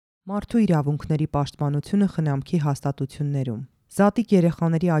Մարդու իրավունքների պաշտպանությունը խնամքի հաստատություններում։ Զատիկ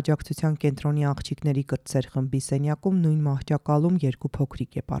երեխաների աջակցության կենտրոնի աղջիկների կրտսեր խմբի սենյակում նույն մահճակալում երկու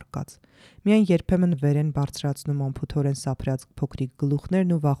փոքրիկ է պառկած։ Միայն երբեմն վեր են բարձրացնում անփութորեն սափրած փոքրիկ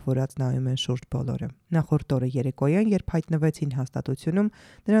գլուխներն ու վախվորած նայում են շուրջ բոլորը։ Նախորդ օրը երեկոյան, երբ հայտնվեցին հաստատությունում,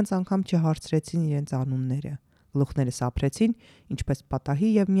 նրանց անգամ չհարցրեցին իրենց անունները։ Գլուխները սափրեցին, ինչպես պատահի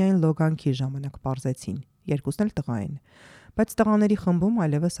եւ միայն լոգանքի ժամանակ պարզեցին։ Երկուսն էլ տղա են։ Բայց տղաների խմբում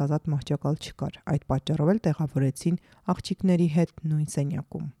այլևս ազատ մահճակալ չկար, այդ պատճառով էլ տեղավորեցին աղջիկների հետ նույն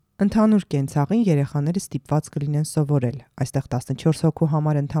սենյակում։ Ընդհանուր կենցաղին երեխաները ստիպված կլինեն սովորել, այստեղ 14 հոգու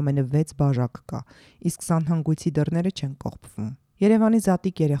համար ընդամենը 6 բաժակ կա, իսկ սանհանգույցի դռները չեն կողպվում։ Երևանի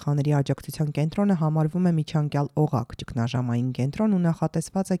Զատիկ երեխաների աջակցության կենտրոնը համարվում է միջանկյալ օղակ, ճգնաժամային կենտրոն ու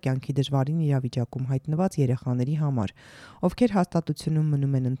նախատեսված է կյանքի դժվարին իրավիճակում հայտնված երեխաների համար, ովքեր հաստատությունում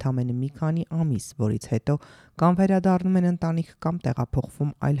մնում են ընդամենը մի քանի ամիս, որից հետո կամ վերադառնում են ընտանիք կամ տեղափոխվում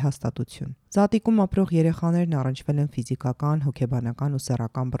այլ հաստատություն։ Զատիկում ապրող երեխաներն առնչվել են ֆիզիկական, հոգեբանական ու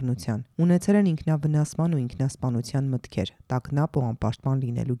սեռական բռնության, ունեցել են ինքնավնասման ու ինքնասպանության մտքեր, տագնապ ու անպաշտպան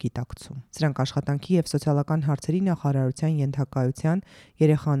լինելու գիտակցում։ Սրանք աշխատանքի եւ սոցիալական հարցերի նախարարության ենթակայության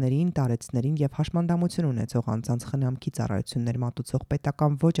երեխաներին, տարեցներին եւ հաշմանդամություն ունեցող անձանց խնամքի ծառայություններ մատուցող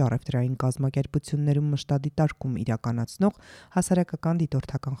պետական ոչ առևտրային կազմակերպություններում մշտադիտարկում իրականացնող հասարակական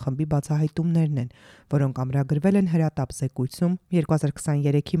դիտորդական խմբի բացահայտումներն են, որոնք ամրագրվել են հրատապ զեկույցում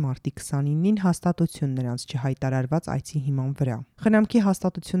 2023-ի մարտի 29-ին հաստատություն նրանց չհայտարարված այցի հիման վրա։ Խնամքի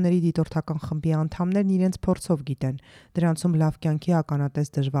հաստատությունների դիտորդական խմբի անդամներն իրենց փորձով գիտեն, դրանցում լավ կյանքի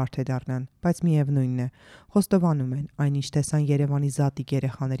ականատես դժվար թե դառնան, բայց միևնույնն է, խոստովանում են, այնինչ տեսան Երևանի Զատիկ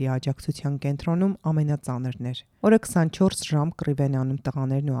երեխաների աջակցության կենտրոնում ամենածանրն էր։ Օրը 24 ժամ կռիվ են անում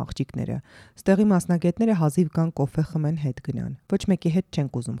տղաներն ու աղջիկները։ Ստեղի մասնագետները հազիվ կան կոֆե խմեն հետ գնան։ Ոչ մեկի հետ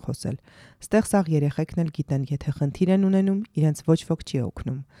չենք ուզում խոսել։ Ստեղ սաղ երեխեքն էլ գիտեն, եթե խնդիր են ունենում, իրենց ոչ ոք չի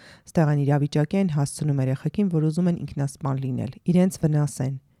օգնում։ Ստեղ են իրավիճակի են հասցնում երեխեքին, որ ուզում են ինքնասպան լինել, իրենց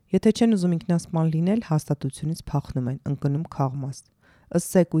վնասեն։ Եթե չեն ուզում ինքնասպան լինել, հաստատությունից փախնում են, ընկնում քաղմաս։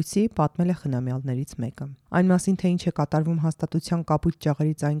 Ըստ զեկույցի պատմել է խնամյալներից մեկը։ Այն մասին, թե ինչ է կատարվում հաստատության կապույտ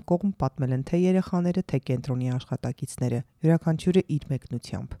ճաղերից այն կողմ, պատմել են թե երեխաները, թե կենտրոնի աշխատակիցները, յուրաքանչյուրը իր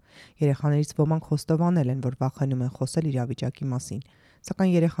մեկնությամբ։ Երեխաներից ոմանք խոստովանել են, որ վախենում են խոսել իրավիճակի մասին,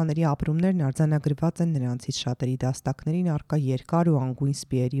 սակայն երեխաների ապրումներն արձանագրված են նրանցից շատերի դաստակներին առկա երկար ու անգույն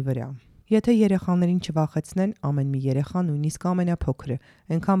սպիերի վրա։ Եթե երեխաներին չվախեցնեն, ամեն մի երեխա, նույնիսկ ամենափոքրը,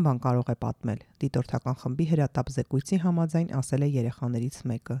 այնքան բան կարող է պատմել, դիտորդական խմբի հրատապ զեկույցի համաձայն ասել է երեխաներից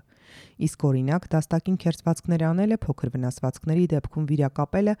մեկը։ Իսկ օրինակ դաստակին քերծվածքներ անելը, փոքր վնասվածքների դեպքում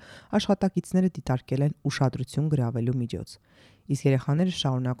վիրակապելը աշխատակիցները դիտարկել են ուշադրություն գրավելու միջոց։ Իսկ երեխաները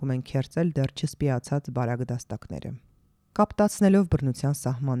շարունակում են քերծել դեռ չսպիացած բարակ դաստակները։ Կապտացնելով բռնության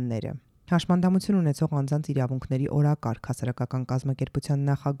սահմանները։ Հաշմանդամություն ունեցող անձանց իրավունքների օրակարգ հասարակական կազմակերպության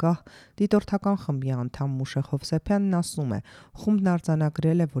նախագահ դիտորդական խմբի անդամ Մուշե Հովսեփյանն ասում է, խումբն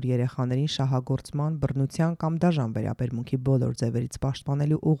արձանագրել է, որ երեխաներին շահագործման, բռնության կամ դաժան վերաբերմունքի բոլոր ձևերից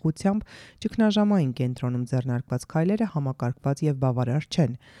պաշտպանելու ուղղությամբ ճգնաժամային կենտրոնում ձեռնարկված քայլերը համակարգված եւ բավարար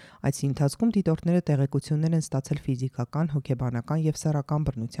չեն։ Այսի ընթացքում դիտորդները տեղեկություններ են ստացել ֆիզիկական, հոգեբանական եւ սեռական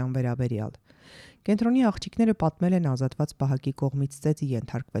բռնության վերաբերյալ։ Կենտրոնի աղջիկները պատմել են ազատված պահակի կողմից ծեծի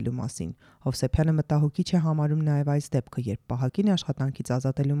ենթարկվելու մասին։ Հովսեփյանը մտահոգիչ է համարում նաև այս դեպքը, երբ պահակին աշխատանքից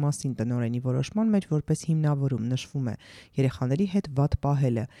ազատելու մասին տնօրենի որոշման մեջ որպես հիմնավորում նշվում է երեխաների հետ վատ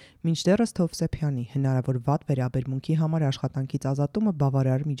պահելը, մինչդեռ ըստ Հովսեփյանի հնարավոր վատ վերաբերմունքի համար աշխատանքից ազատումը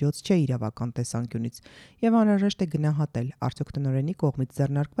բավարար միջոց չէ իրավական տեսանկյունից եւ անհրաժեշտ է գնահատել, արդյոք տնօրենի կողմից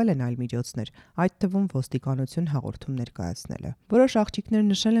ձեռնարկվել են այլ միջոցներ, այդ թվում ոստիկանություն հաղորդում ներկայացնելը։ Որոշ աղջիկներ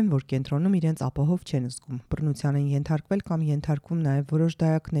նշել են, որ կենտրոնում իրենց ապահով չեն զգում, բռնության են ենթարկվել կամ ենթարկվում նաև որոշ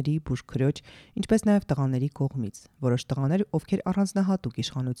դայակների, բուժքրոջ, ինչպես նաև տղաների կողմից։ Որոշ տղաներ, ովքեր առանձնահատուկ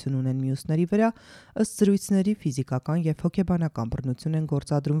իշխանություն ունեն մյուսների վրա, ըստ զրույցների ֆիզիկական եւ հոգեբանական բռնություն են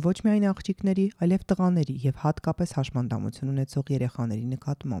գործադրում ոչ միայն աղջիկների, այլև տղաների եւ հատկապես հաշմանդամություն ունեցող երեխաների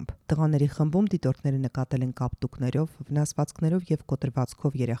նկատմամբ։ Տղաների խմբում դիտորդները նկատել են կապտուկներով, վնասվածքներով եւ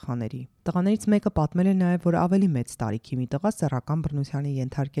կոտրվածքով երեխաների։ Տղաներից մեկը պատմել է նաև, որ ավելի մեծ տարիքի մի տղա սեռական բռնության է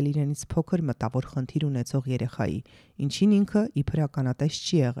ենթարկել իրենից փոքր մտավոր խնդիր ունեցող երեխայի, ինչին ինքը իբր ականատես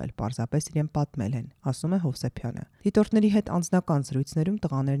չի եղել, պարզապես իրեն պատմել են, ասում է Հովսեփյանը։ Դիտորդների հետ անձնական զրույցներում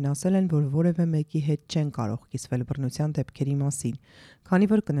տղաներն ասել են, որ որևէ մեկի հետ չեն կարող կիսվել բռնության դեպքերի մասին,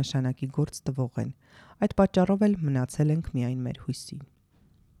 քանի որ կնշանակի գործ տվող են։ Այդ պատճառով էլ մնացել ենք միայն մեր հույսին։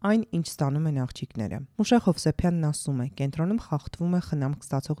 Այն, ինչ ստանում են աղջիկները։ Մուշե Հովսեփյանն ասում է, կենտրոնում խախտվում է խնամք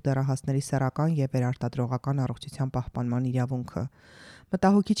ստացող դեռահասների սեռական եւ վերարտադրողական առողջության պահպանման իրավունքը։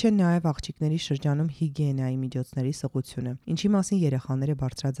 Մտահոգիչ է նաև աղջիկների շրջանում հիգիենայի միջոցների սղությունը, ինչի մասին երեխաները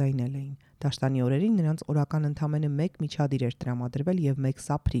բարձրաձայնել էին։ Դաշտանի օրերին նրանց օրական ընդամենը 1 միջադիր էր տրամադրվել եւ 1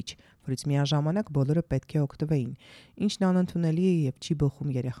 սափրիչ, որից միաժամանակ բոլորը պետք է օգտվեին, ինչն անընդունելի է եւ չի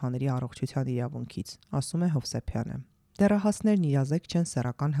բխում երեխաների առողջության իրավունքից, ասում է Հովսեփյանը։ Դեռահասներն իրազեկ չեն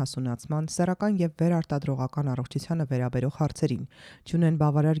սեռական հասունացման, սեռական եւ վերարտադրողական առողջությանը վերաբերող հարցերին, չունեն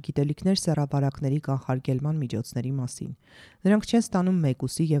բավարար գիտելիքներ սեռավարակների կանխարգելման միջոցների մասին։ Նրանք չեն ստանում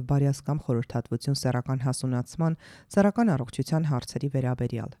մեկուսի եւ բարյասկամ խորհրդատվություն սեռական հասունացման, սեռական առողջության հարցերի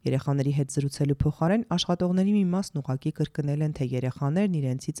վերաբերյալ։ Երեխաների հետ զրուցելու փոխարեն աշխատողների մի մասն ուղղակի կրկնել են, թե երեխաներն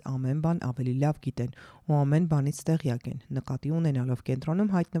իրենցից ամեն բան ավելի լավ գիտեն ու ամեն բանից տեղյակ են, նկատի ունենալով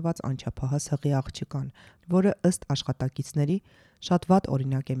կենտրոնում հայտնված անչափահաս հղի աղջկան, որը ըստ աշխատակիցների շատ վատ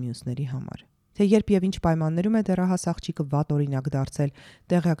օրինակ է մյուսների համար։ Թե երբ եւ ինչ պայմաններում է դեռահաս աղջիկը վատ օրինակ դարձել,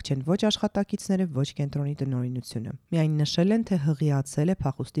 տեղյակ չեն ոչ աշխատակիցները, ոչ կենտրոնի տնօրինությունը։ Միայն նշել են, թե հղիացել է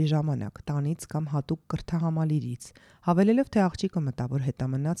փախուստի ժամանակ, տանից կամ հատուկ կրթահամալիրից, հավելելով, թե աղջիկը մտավոր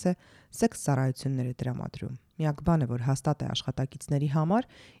հետամնաց է, սեքս ծառայություններ է տրամադրում։ Միակ բանը, որ հաստատ է աշխատակիցների համար,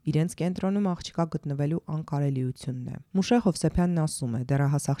 իրենց կենտրոնում աղջկա գտնվելու անկարելիությունն է։ Մուշե Հովսեփյանն ասում է,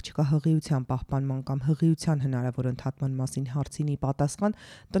 դեռահաս աղջկա հղիության պահպանման կամ հղիության հնարավոր ընդհատման մասին հարցին ի պատասխան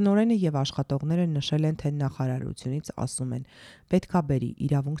տնօրենը եւ աշխատողները նշել են, թե նախարարությունից ասում են, պետքա բերի,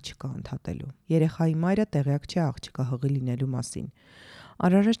 իրավունք չկա ընդհատելու։ Երեխայի մայրը տեղյակ չէ աղջկա հղի լինելու մասին։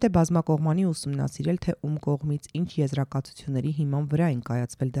 Անհրաժեշտ է բազմակողմանի ուսումնասիրել, թե ում կողմից ինչ եզրակացությունների հիման վրա են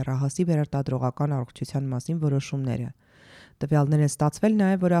կայացվել դեռահասի վերարտադրողական առողջության մասին որոշումները։ Տվյալներ են ստացվել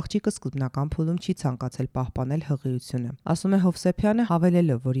նաև, որ աղջիկը սկզբնական փուլում չի ցանկացել պահպանել հղիությունը։ Ասում է Հովսեփյանը,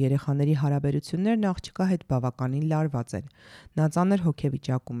 հավելելով, որ երեխաների հարաբերություններն աղջկա հետ բավականին լարված են։ Նա ծանր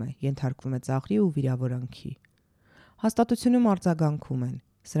հոգեվիճակում է, ենթարկվում է ծաղրի ու վիրավորանքի։ Հաստատությունում արձագանքում են.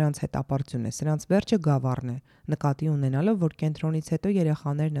 Սրանց հետապարծություն է, սրանց վերջը գավառն է, նկատի ունենալով, որ կենտրոնից հետո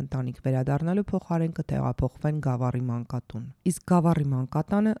երեխաներն ընտանիք վերադառնալու փոխարեն կտեղափոխվեն գավառի մանկատուն։ Իսկ գավառի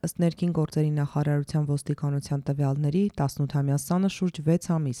մանկատանը, ըստ ներքին գործերի նախարարության ոստիկանության տվյալների, 18-ամյա սանը շուրջ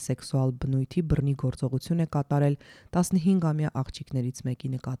 6 ամիս սեքսուալ բնույթի բռնի գործողություն է կատարել 15-ամյա աղջիկներից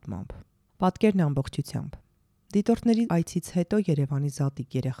մեկի նկատմամբ։ Պատկերն ամբողջությամբ։ Դիտորդների այցից հետո Երևանի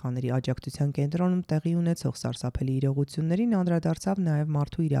զատիկ երեխաների աջակցության կենտրոնում տեղի ունեցող սարսափելի իրողություններին անդրադարձավ նաև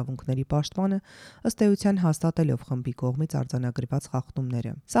Մարդու իրավունքների պաշտպանը, ըստ էության հաստատելով խմբի կողմից արձանագրված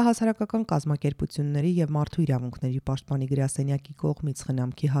խախտումները։ Սա հասարակական կազմակերպությունների եւ Մարդու իրավունքների պաշտպանի գրասենյակի կողմից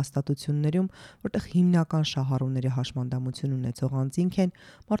խնամքի հաստատություններում, որտեղ հիմնական շահառուները հաշմանդամություն ունեցող անձինք են,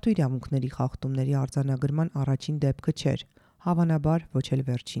 Մարդու իրավունքների խախտումների արձանագրման առաջին դեպքը չէր, հավանաբար ոչ էլ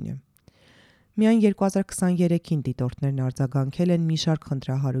վերջինը։ Միայն 2023-ին դիտորդներն արձագանքել են մի շարք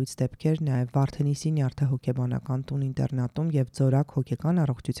խնդրահարույց դեպքեր նաև Վարդենիսի նյարդահոգեբանական տուն-ինտերնատում եւ Ձորակ հոգեկան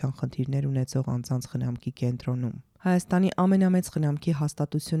առողջության խնդիրներ ունեցող անձանց խնամքի կենտրոնում։ Հայաստանի ամենամեծ խնամքի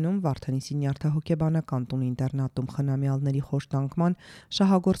հաստատությունում Վարդենիսի նյարդահոգեբանական տուն-ինտերնատում խնամյալների խոշտանգման,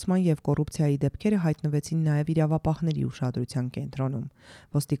 շահագործման եւ կոռուպցիայի դեպքերը հայտնվեցին նաև իրավապահների ուշադրության կենտրոնում։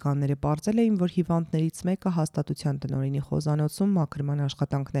 Ոստիկանները պարզել էին, որ հիվանդներից մեկը հաստատության տնօրենի խոզանոցում մաքրման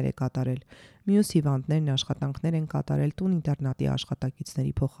աշխատանքներ է կատարել, մյուս հիվանդներն աշխատանքներ են կատարել տուն-ինտերնատի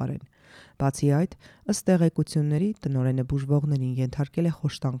աշխատակիցների փոխարեն։ Բացի այդ, ըստ տեղեկությունների, տնօրենը բուժվողներին ենթարկել է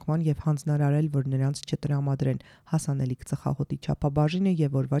խոշտանգման եւ հանձնարարել, որ նրանց չտրամադրեն հասանելիք ծխախոտի չափաբաժինը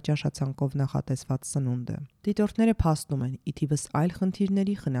եւ օրվա ճաշացանկով նախատեսված սնունդը։ Դիտորդները փաստում են, ի թիվս այլ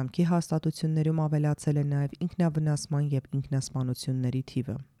խնդիրների խնամքի հաստատություններում ավելացել է նաեւ ինքնավնասման եւ ինքնասպանությունների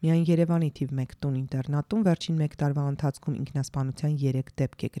թիվը։ Միայն Երևանի թիվ 1 տուն-ինտերնատում վերջին 1 տարվա ընթացքում ինքնասպանության 3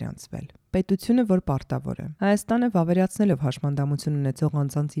 դեպք է գրանցվել։ Պետությունը, որ պարտավոր է։ Հայաստանը, վավերացնելով հաշմանդամություն ունեցող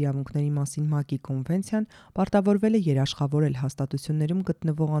անձանց իրավունքների մասին ՄԱԿ-ի կոնվենցիան, պարտավորվել է երաշխավորել հաստատություններում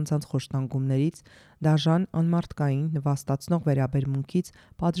գտնվող անձանց խոշտանգումներից, դաժան, անմարդկային, նվաստացնող վերաբերմունքից,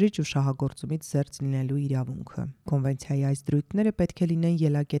 պատժիչ ու շահագործումից զերծ լինելու իրավունքը։ Կոնվենցիայի այս դրույթները պետք է լինեն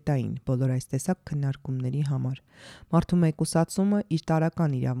ելակետային բոլոր այս տեսակ քննարկումների համար։ Մարդու մեկուսացումը, իր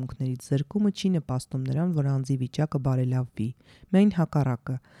տարական իրավունքներից զրկումը չի նպաստում նրան, որ անձի վիճակը բարելավվի, միայն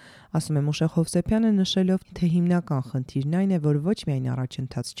հակառակը, ասում է Մուշե Հովսեփյանը, նշելով, թե հիմնական խնդիրն այն է, որ ոչ միայն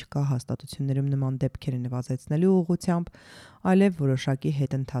առաջընթաց չկա հաստատություններում նման դեպքերը նվազեցնելու ուղղությամբ, այլև որոշակի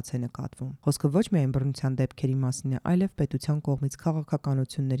հետընթաց է նկատվում։ Խոսքը ոչ միայն բռնության դեպքերի մասին է, այլև պետության կողմից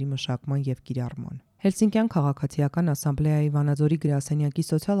քաղաքականությունների մշակման եւ կիրառման։ Հելսինկյան քաղաքացիական ասամբլեայի Վանաձորի գրասենյակի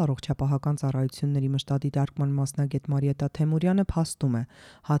սոցիալ-առողջապահական ծառայությունների մշտադիտարկման մասնագետ Մարիետա Թեմուրյանը փաստում է,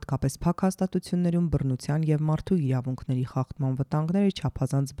 հատկապես փակ հաստատություններում բռնության եւ մարդու իրավունքների խախտման վտանգները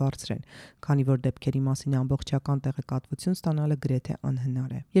չափազանց բարձր են, քանի որ դեպքերի մասին ամբողջական տեղեկատվություն ստանալը գրեթե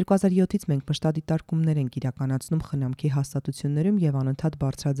անհնար է։ 2007-ից մենք մշտադիտարկումներ ենք իրականացնում խնամքի հաստատություններում եւ անընդհատ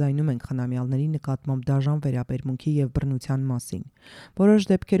բարձրաձայնում ենք խնամյալների նկատմամբ դաժան վերաբերմունքի եւ բռնության մասին։ Որոշ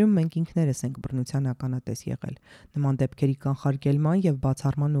դեպքերում մենք ինքներս ենք բռնության ականատես եղել։ Նման դեպքերի կանխարգելման եւ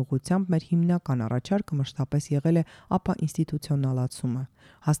բացառման ուղղությամբ մեր հիմնական առաջարկը մշտապես եղել է ապա ինստիտուցիոնալացումը։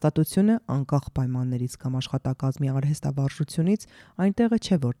 Հաստատությունը անկախ պայմաններից կամ աշխատակազմի արհեստավարժությունից այնտեղը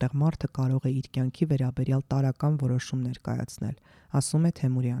չէ, որտեղ մարդը կարող է իր կյանքի վերաբերյալ տարրական որոշումներ կայացնել, ասում է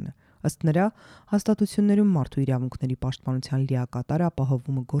Թեմուրյանը։ Ըստ նրա, հաստատություններում մարդու իրավունքների պաշտպանության լիակատար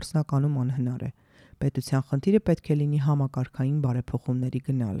ապահովումը գործնականում անհնար է։ Պետության խնդիրը պետք է լինի համակարգային բարեփոխումների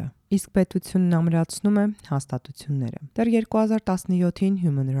գնալը։ Իսկ պետությունն ամրացնում է հաստատությունները։ Դեռ 2017-ին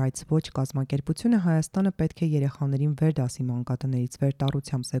Human Rights Watch կազմակերպությունը Հայաստանը պետք է երեխաներին վերդասի մանկատներից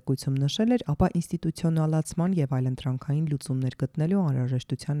վերտառությամբ զեկույցում նշել էր, ապա ինստիտուցիոնալացման եւ այլընտրանքային լուծումներ գտնելու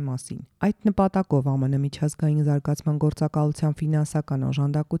անհրաժեշտության մասին։ Այդ նպատակով ԱՄՆ միջազգային զարգացման գործակալության ֆինանսական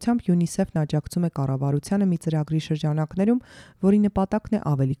օժանդակությամբ UNICEF-ն աջակցում է կառավարությանը մի ծրագրի շրջանակներում, որի նպատակն է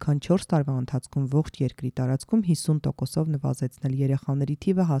ավելի քան 4 տարվա ընթացքում ողջ երկրի տարածքում 50%-ով նվազեցնել երեխաների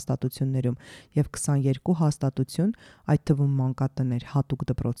թիվը հաստատություններում եւ 22 հաստատություն, այդ թվում մանկատներ, հատուկ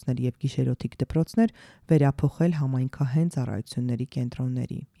դպրոցներ եւ գիշերօթիկ դպրոցներ վերափոխել համայնքահեն ծառայությունների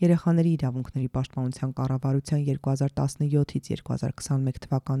կենտրոնների։ Երեխաների իրավունքների պաշտպանության կառավարության 2017-ից 2021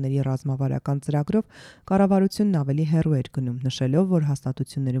 թվականների ռազմավարական ծրագրով կառավարությունն ավելի հեռու էր գնում, նշելով, որ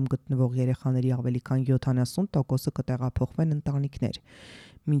հաստատություններում գտնվող երեխաների ավելի քան 70%-ը կտեղափոխվեն ընտանիքներ,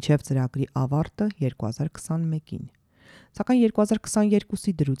 մինչև ծրագրի ավարտը 2021-ին։ Սակայն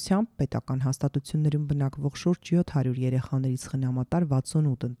 2022-ի դրությամբ պետական հաստատություններում բնակվող շուրջ 700 երեխաներից խնամատար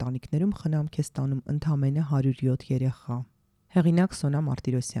 68 ընտանիքներում խնամք է ստանում ընդամենը 107 երեխա։ Հեղինակ Սոնա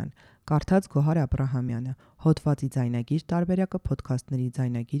Մարտիրոսյան, կարդաց Գոհար Աբրահամյանը, հոդվածի ձայնագիր տարբերակը փոդքասթների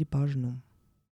ձայնագիր բաժնում։